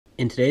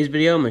In today's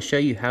video, I'm going to show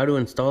you how to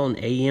install an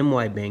AEM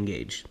wideband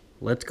gauge.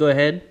 Let's go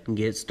ahead and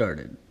get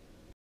started.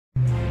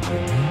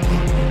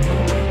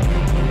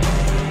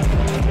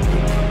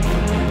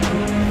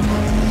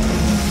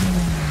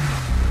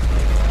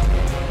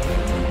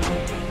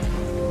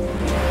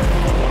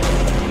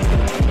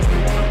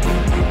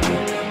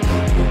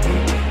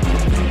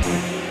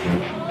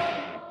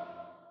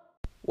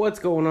 What's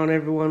going on,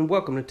 everyone?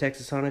 Welcome to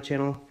Texas Honda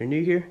Channel. If you're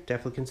new here,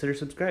 definitely consider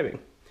subscribing.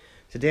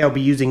 Today I'll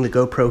be using the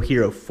GoPro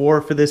Hero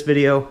 4 for this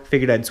video.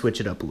 Figured I'd switch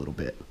it up a little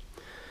bit.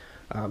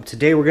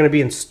 Today we're going to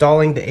be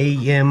installing the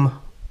AEM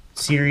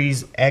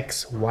Series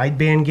X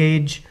wideband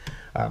gauge.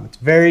 It's a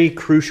very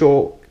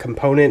crucial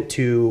component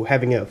to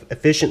having an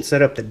efficient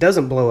setup that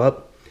doesn't blow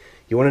up.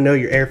 You want to know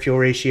your air-fuel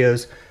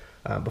ratios.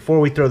 Before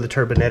we throw the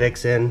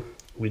turbinetics in,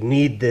 we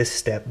need this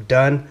step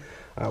done.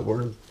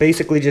 We're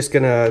basically just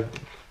going to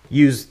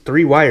use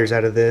 3 wires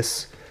out of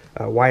this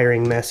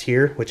wiring mess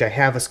here, which I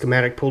have a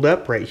schematic pulled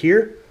up right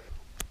here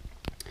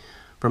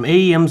from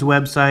AEM's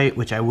website,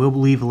 which I will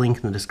leave a link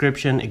in the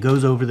description. It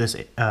goes over this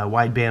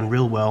wideband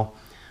real well,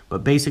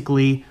 but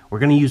basically we're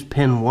going to use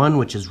pin 1,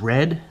 which is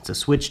red. It's a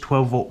switch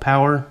 12 volt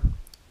power.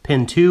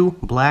 Pin 2,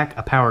 black,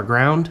 a power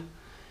ground.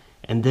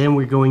 And then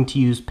we're going to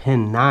use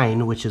pin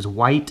 9, which is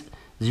white,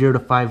 0 to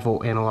 5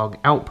 volt analog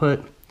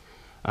output.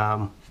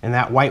 And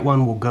that white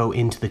one will go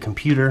into the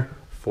computer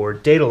for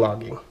data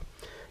logging.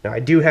 Now I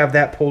do have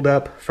that pulled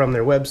up from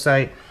their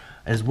website,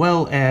 as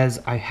well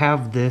as I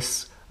have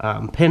this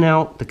pin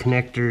out, the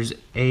connectors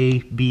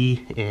A,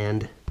 B,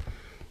 and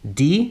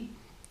D.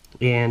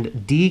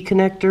 And D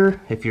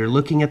connector, if you're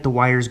looking at the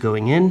wires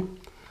going in,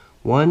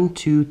 1,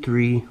 2,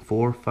 3,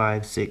 4,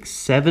 5, 6,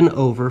 7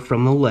 over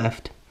from the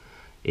left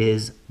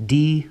is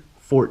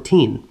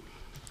D14.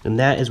 And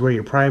that is where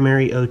your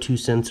primary O2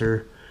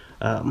 sensor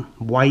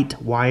white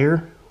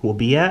wire will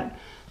be at.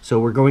 So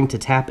we're going to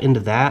tap into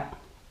that,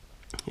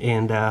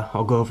 and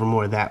I'll go over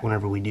more of that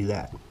whenever we do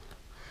that.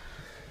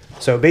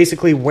 So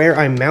basically where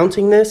I'm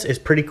mounting this is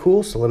pretty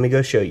cool, so let me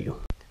go show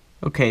you.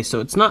 Okay, so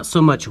it's not so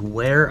much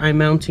where I'm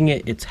mounting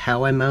it, it's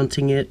how I'm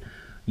mounting it.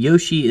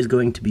 Yoshi is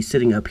going to be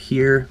sitting up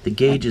here. The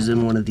gauge is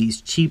in one of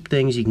these cheap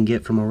things you can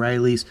get from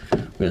O'Reilly's. I'm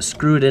going to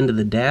screw it into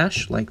the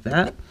dash like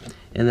that,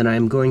 and then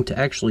I'm going to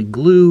actually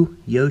glue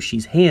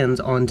Yoshi's hands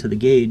onto the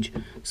gauge,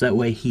 so that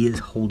way he is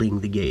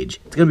holding the gauge.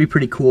 It's going to be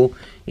pretty cool,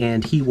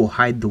 and he will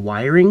hide the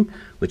wiring,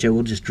 which I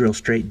will just drill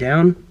straight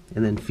down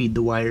and then feed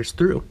the wires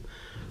through.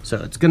 So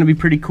it's going to be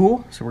pretty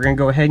cool. So we're going to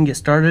go ahead and get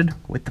started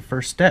with the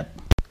first step.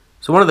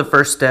 So one of the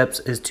first steps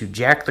is to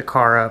jack the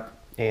car up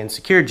and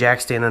secure a jack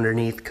stand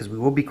underneath, because we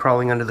will be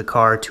crawling under the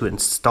car to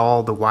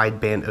install the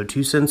wideband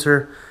O2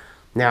 sensor.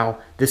 Now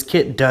this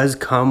kit does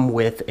come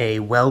with a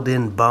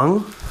weld-in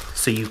bung,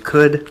 so you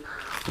could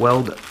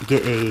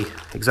get a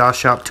exhaust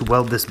shop to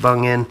weld this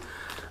bung in,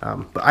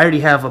 but I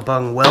already have a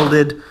bung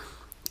welded,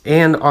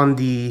 and on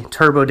the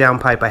turbo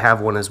downpipe I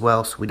have one as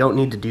well, so we don't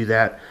need to do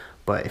that.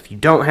 But if you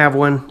don't have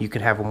one, you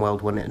can have them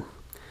weld one in.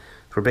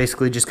 So we're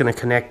basically just going to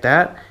connect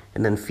that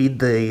and then feed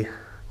the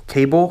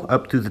cable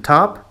up through the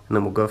top, and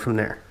then we'll go from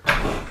there.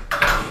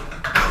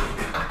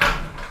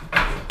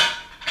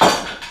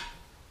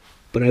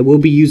 But I will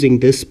be using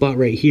this spot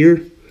right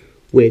here,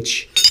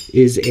 which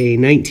is a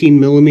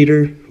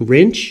 19mm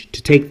wrench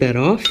to take that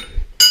off.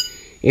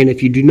 And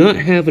if you do not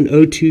have an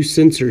O2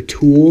 sensor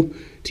tool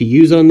to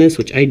use on this,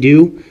 which I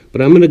do,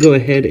 but I'm going to go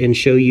ahead and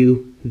show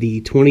you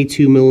the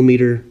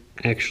 22mm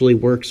actually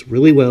works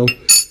really well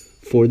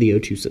for the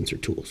O2 sensor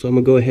tool. So I'm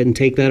going to go ahead and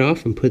take that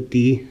off and put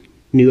the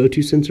new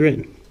O2 sensor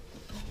in.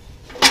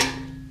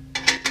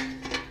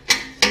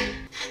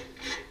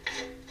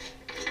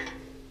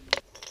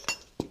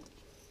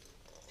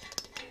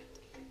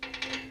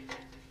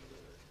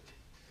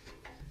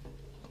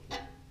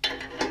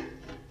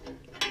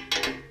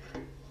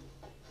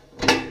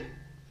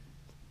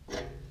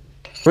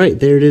 Right,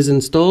 there it is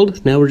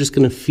installed. Now we're just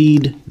going to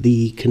feed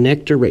the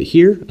connector right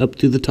here up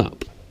to the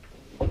top.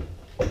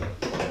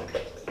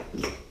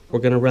 We're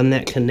going to run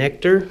that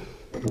connector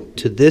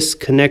to this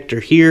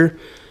connector here,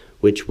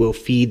 which will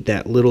feed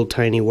that little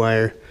tiny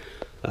wire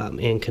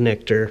and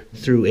connector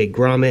through a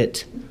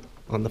grommet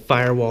on the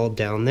firewall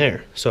down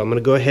there. So I'm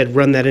going to go ahead and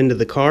run that into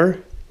the car,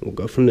 and we'll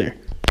go from there.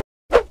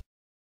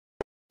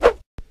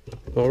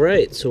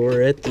 Alright, so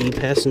we're at the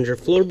passenger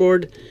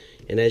floorboard,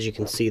 and as you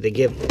can see, they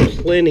give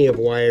plenty of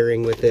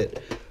wiring with it.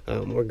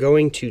 We're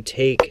going to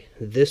take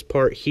this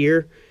part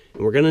here,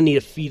 and we're going to need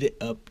to feed it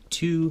up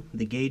to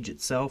the gauge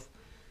itself.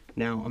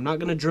 Now, I'm not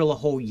going to drill a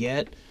hole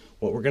yet.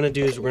 What we're going to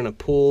do is we're going to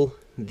pull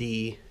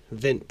the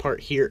vent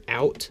part here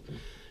out,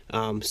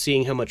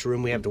 seeing how much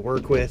room we have to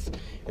work with,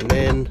 and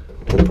then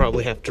we'll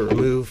probably have to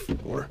remove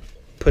or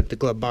put the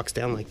glove box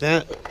down like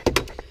that,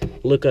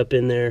 look up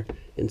in there,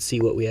 and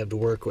see what we have to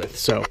work with.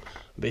 So,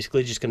 I'm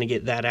basically just going to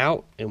get that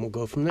out, and we'll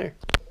go from there.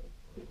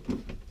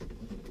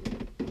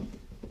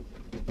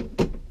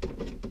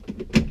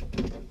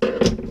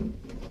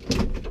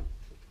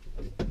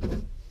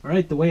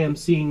 Alright, the way I'm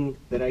seeing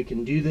that I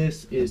can do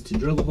this is to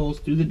drill the holes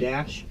through the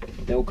dash.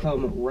 They'll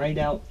come right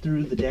out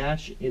through the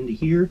dash into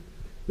here,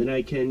 then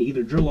I can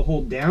either drill a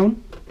hole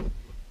down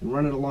and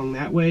run it along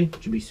that way,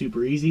 which would be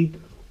super easy,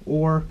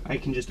 or I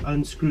can just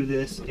unscrew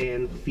this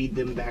and feed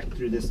them back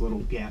through this little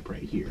gap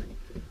right here.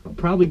 I'll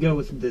probably go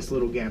with this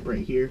little gap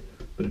right here,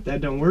 but if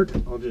that don't work,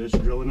 I'll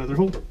just drill another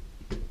hole.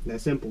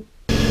 That simple.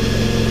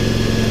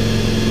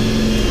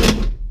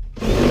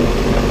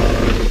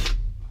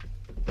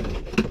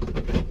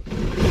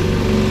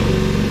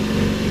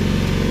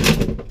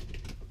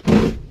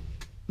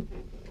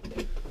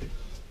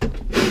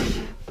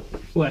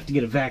 We'll have to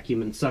get a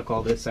vacuum and suck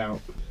all this out.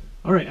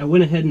 Alright, I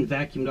went ahead and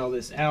vacuumed all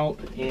this out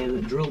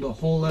and drilled a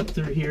hole up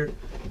through here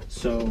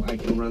so I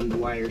can run the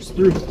wires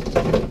through.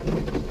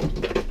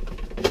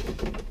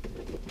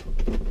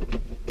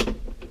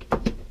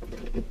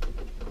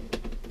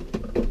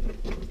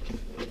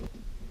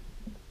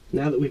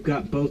 Now that we've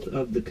got both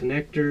of the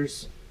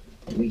connectors,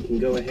 we can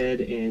go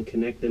ahead and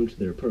connect them to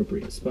their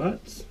appropriate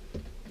spots.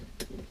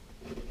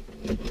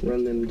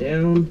 Run them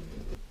down.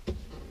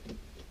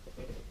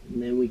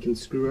 And then we can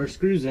screw our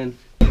screws in.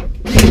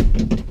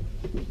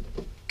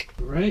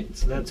 Alright,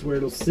 so that's where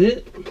it'll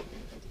sit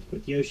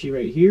with Yoshi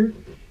right here.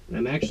 And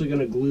I'm actually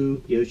going to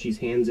glue Yoshi's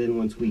hands in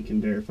once we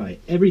can verify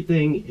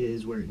everything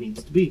is where it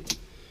needs to be.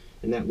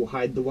 And that will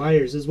hide the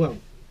wires as well.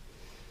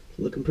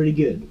 Looking pretty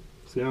good.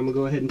 So now I'm going to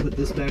go ahead and put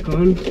this back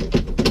on.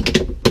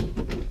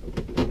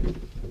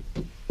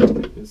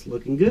 It's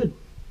looking good.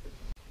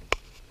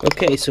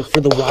 Okay, so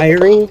for the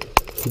wiring,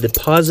 the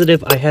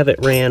positive, I have it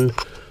ran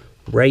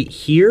right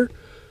here.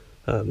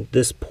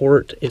 This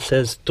port, it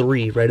says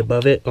 3 right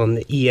above it on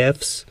the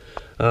EFs.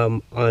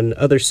 On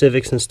other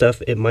Civics and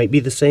stuff, it might be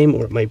the same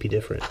or it might be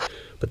different.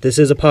 But this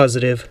is a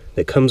positive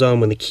that comes on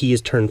when the key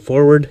is turned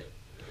forward.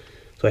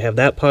 So I have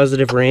that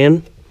positive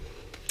ran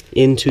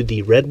into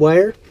the red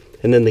wire.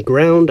 And then the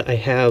ground, I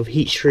have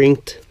heat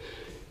shrinked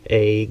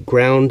a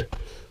ground,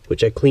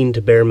 which I cleaned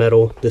to bare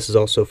metal. This is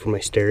also for my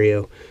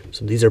stereo.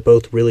 So these are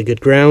both really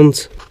good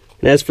grounds.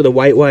 And as for the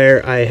white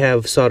wire, I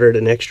have soldered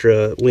an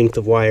extra length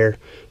of wire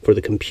for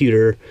the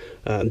computer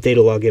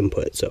data log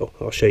input. So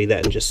I'll show you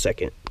that in just a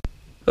second.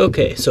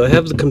 Okay, so I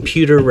have the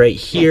computer right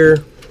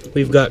here.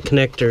 We've got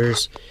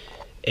connectors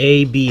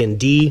A, B, and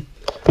D.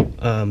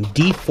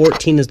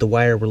 D14 is the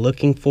wire we're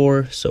looking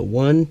for. So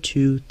 1,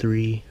 2,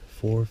 3,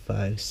 4,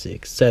 5,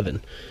 6,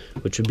 7,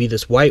 which would be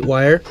this white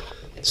wire.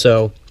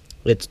 So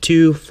it's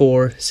 2,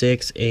 4,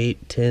 6,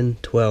 8, 10,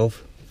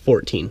 12,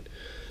 14.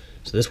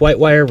 So this white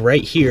wire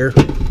right here,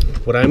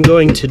 what I'm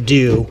going to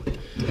do,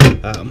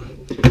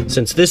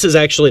 since this is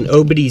actually an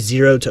OBD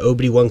 0 to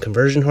OBD 1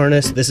 conversion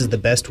harness, this is the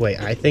best way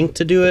I think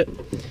to do it.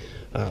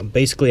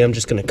 Basically, I'm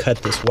just going to cut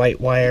this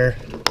white wire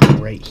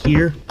right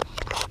here.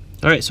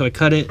 Alright, so I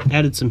cut it,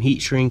 added some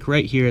heat shrink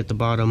right here at the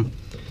bottom.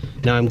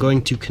 Now I'm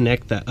going to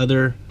connect that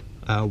other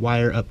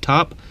wire up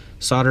top,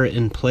 solder it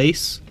in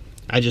place.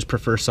 I just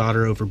prefer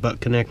solder over butt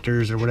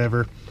connectors or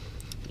whatever.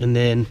 And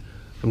then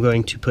I'm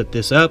going to put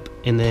this up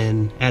and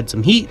then add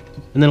some heat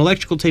and then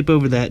electrical tape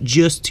over that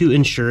just to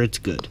ensure it's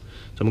good.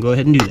 So I'm going to go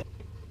ahead and do that.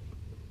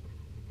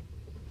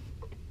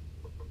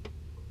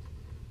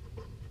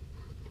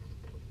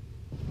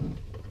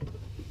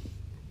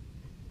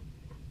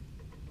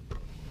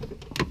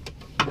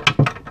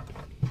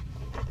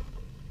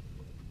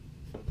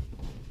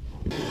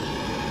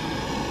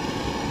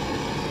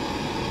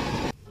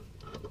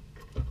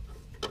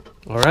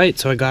 Alright,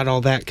 so I got all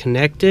that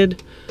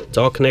connected. It's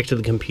all connected to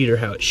the computer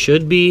how it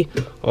should be.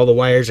 All the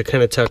wires are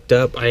kind of tucked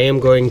up. I am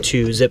going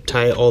to zip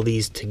tie all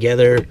these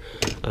together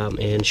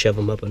and shove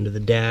them up under the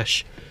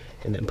dash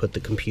and then put the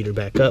computer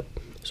back up.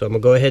 So I'm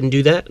going to go ahead and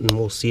do that and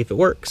we'll see if it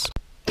works.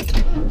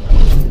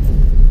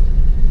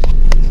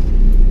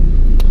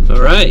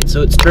 Alright,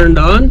 so it's turned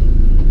on.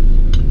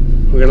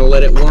 We're going to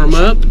let it warm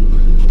up.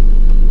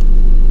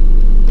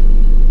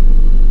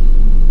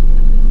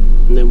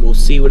 And then we'll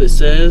see what it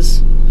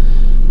says.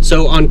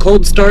 So on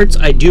cold starts,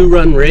 I do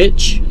run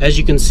rich. As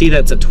you can see,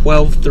 that's a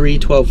 12.3,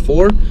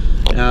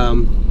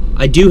 12.4.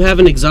 I do have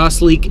an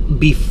exhaust leak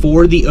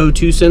before the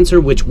O2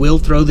 sensor, which will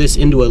throw this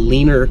into a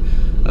leaner,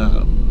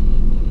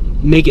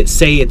 make it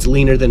say it's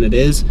leaner than it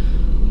is.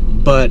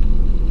 But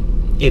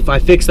if I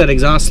fix that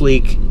exhaust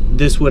leak,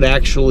 this would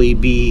actually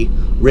be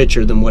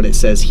richer than what it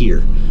says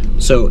here.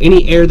 So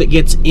any air that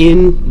gets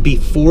in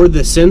before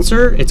the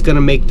sensor, it's going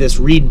to make this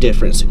read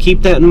different. So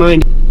keep that in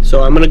mind.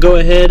 So I'm going to go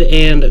ahead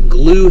and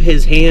glue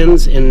his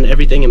hands and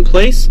everything in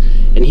place,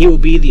 and he will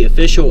be the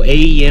official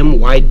AEM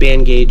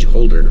wideband gauge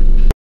holder.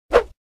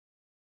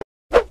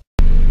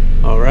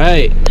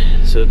 Alright,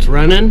 so it's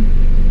running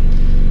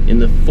in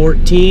the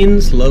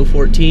 14s, low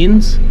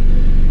 14s,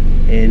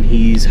 and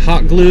he's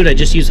hot glued. I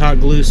just used hot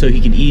glue so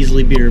he could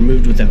easily be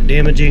removed without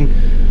damaging,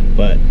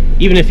 but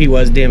even if he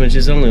was damaged,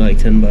 it's only like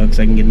 10 bucks.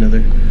 I can get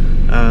another.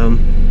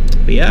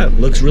 But yeah, it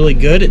looks really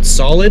good. It's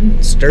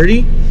solid,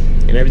 sturdy,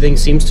 and everything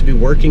seems to be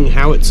working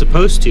how it's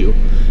supposed to.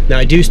 Now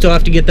I do still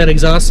have to get that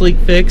exhaust leak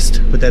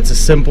fixed, but that's a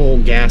simple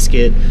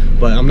gasket,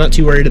 but I'm not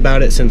too worried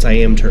about it since I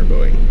am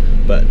turboing.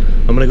 But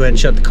I'm gonna go ahead and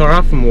shut the car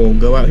off and we'll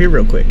go out here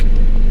real quick.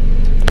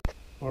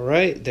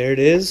 Alright, there it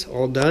is,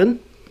 all done.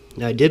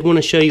 Now, I did want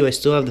to show you I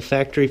still have the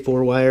factory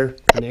 4-wire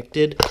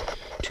connected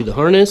to the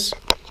harness.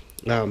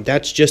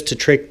 That's just to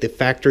trick the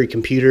factory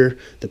computer,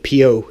 the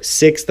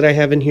P06 that I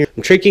have in here.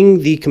 I'm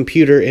tricking the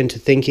computer into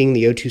thinking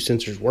the O2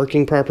 sensor is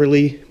working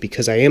properly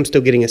because I am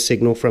still getting a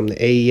signal from the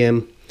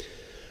AEM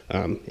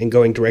and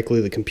going directly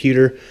to the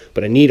computer,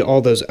 but I need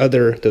all those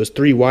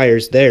 3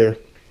 wires there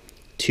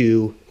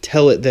to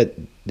tell it that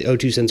the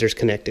O2 sensor is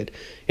connected,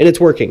 and it's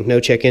working.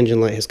 No check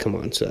engine light has come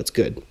on, so that's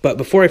good. But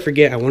before I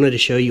forget, I wanted to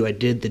show you I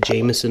did the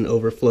Jameson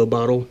overflow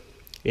bottle,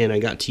 and I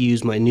got to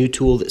use my new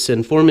tool that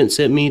Sinformant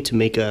sent me to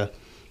make a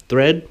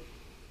thread.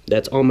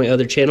 That's on my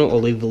other channel. I'll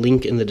leave the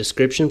link in the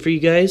description for you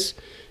guys.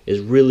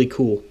 It's really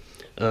cool.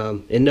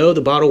 And no,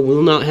 the bottle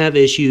will not have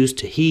issues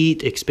to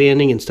heat,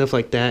 expanding, and stuff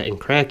like that, and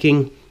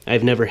cracking.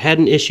 I've never had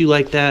an issue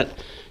like that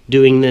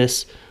doing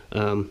this.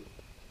 I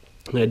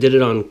did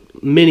it on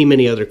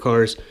many other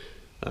cars.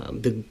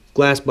 The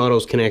glass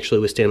bottles can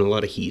actually withstand a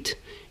lot of heat,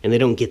 and they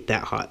don't get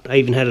that hot. I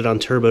even had it on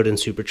turboed and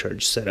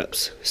supercharged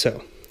setups.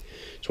 So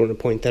just wanted to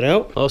point that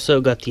out. Also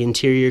got the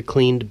interior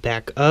cleaned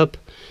back up.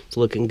 It's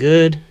looking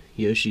good.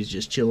 Yoshi's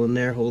just chilling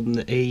there holding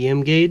the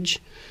AEM gauge.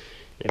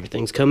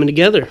 Everything's coming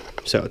together.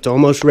 So it's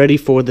almost ready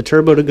for the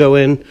turbo to go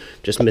in.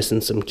 Just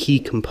missing some key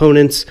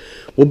components.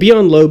 We'll be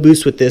on low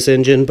boost with this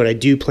engine, but I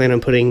do plan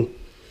on putting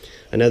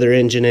another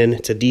engine in.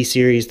 It's a D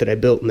series that I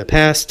built in the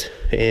past,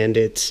 and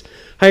it's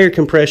higher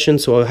compression,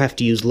 so I'll have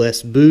to use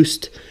less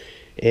boost.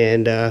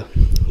 And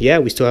yeah,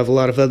 we still have a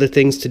lot of other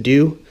things to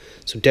do,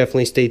 so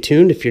definitely stay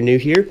tuned. If you're new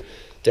here,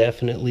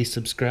 definitely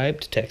subscribe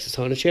to Texas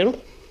Honda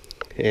channel,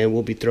 and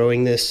we'll be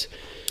throwing this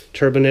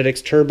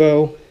Turbonetics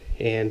turbo,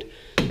 and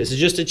this is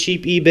just a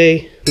cheap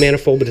eBay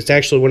manifold, but it's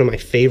actually one of my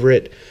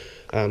favorite.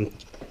 The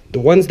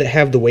ones that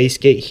have the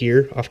wastegate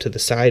here off to the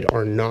side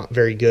are not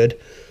very good.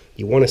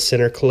 You want a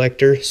center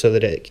collector so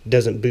that it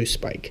doesn't boost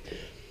spike.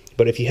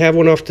 But if you have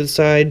one off to the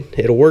side,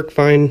 it'll work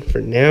fine.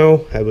 For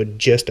now, I would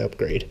just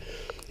upgrade.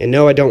 And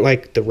no, I don't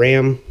like the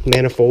Ram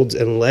manifolds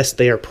unless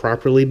they are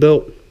properly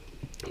built,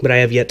 but I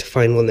have yet to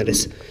find one that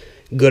is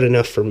good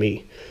enough for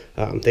me.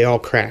 They all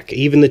crack.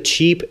 Even the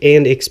cheap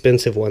and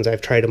expensive ones,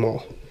 I've tried them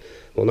all.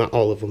 Well, not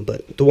all of them,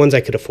 but the ones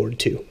I could afford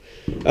to.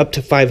 Up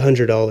to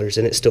 $500,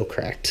 and it still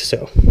cracked.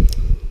 So,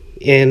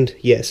 and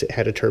yes, it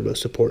had a turbo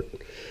support.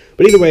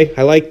 But either way,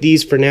 I like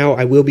these for now.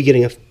 I will be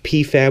getting a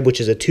PFAB,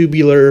 which is a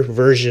tubular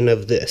version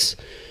of this,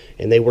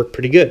 and they work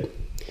pretty good.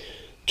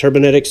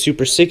 Turbonetics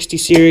Super 60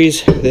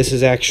 series. This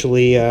is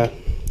actually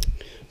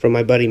from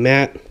my buddy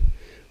Matt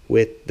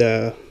with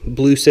the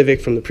blue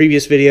Civic from the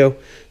previous video.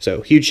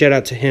 So huge shout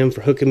out to him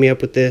for hooking me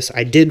up with this.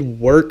 I did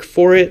work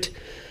for it,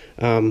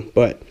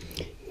 but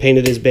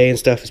painted his bay and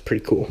stuff is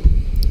pretty cool.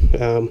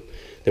 Then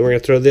we're going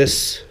to throw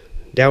this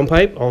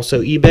downpipe,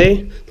 also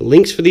eBay. The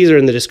links for these are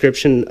in the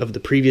description of the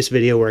previous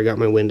video where I got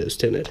my windows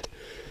tinted.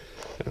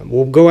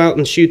 We'll go out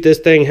and shoot this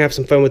thing, have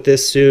some fun with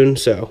this soon,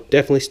 so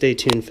definitely stay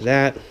tuned for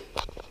that.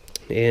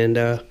 And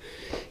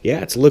yeah,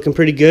 it's looking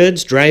pretty good.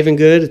 It's driving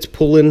good. It's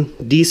pulling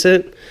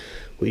decent.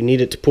 We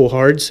need it to pull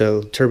hard, so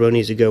the turbo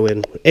needs to go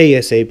in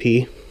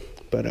ASAP,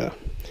 but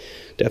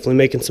definitely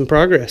making some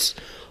progress.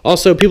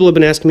 Also, people have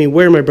been asking me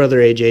where my brother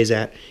AJ's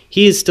at.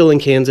 He is still in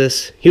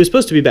Kansas. He was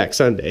supposed to be back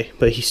Sunday,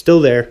 but he's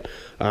still there.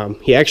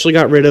 He actually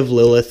got rid of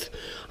Lilith.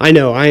 I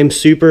know, I am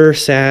super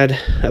sad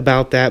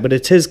about that, but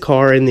it's his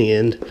car in the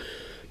end.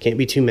 Can't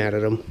be too mad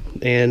at him.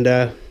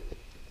 And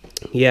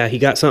yeah, he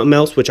got something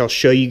else, which I'll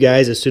show you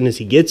guys as soon as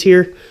he gets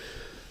here.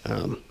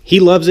 He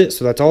loves it,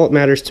 so that's all that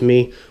matters to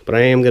me, but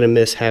I am going to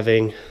miss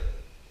having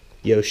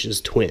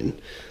Yoshi's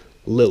twin,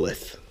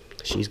 Lilith.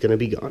 She's going to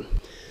be gone.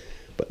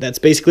 But that's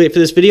basically it for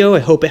this video. I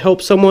hope it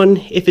helped someone.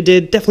 If it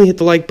did, definitely hit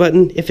the like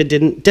button. If it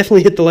didn't,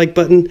 definitely hit the like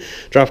button.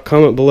 Drop a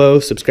comment below,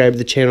 subscribe to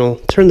the channel,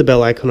 turn the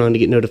bell icon on to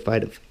get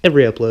notified of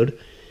every upload.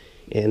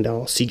 And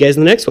I'll see you guys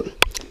in the next one.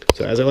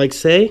 So as I like to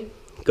say,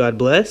 God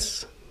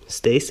bless,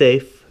 stay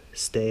safe,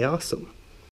 stay awesome.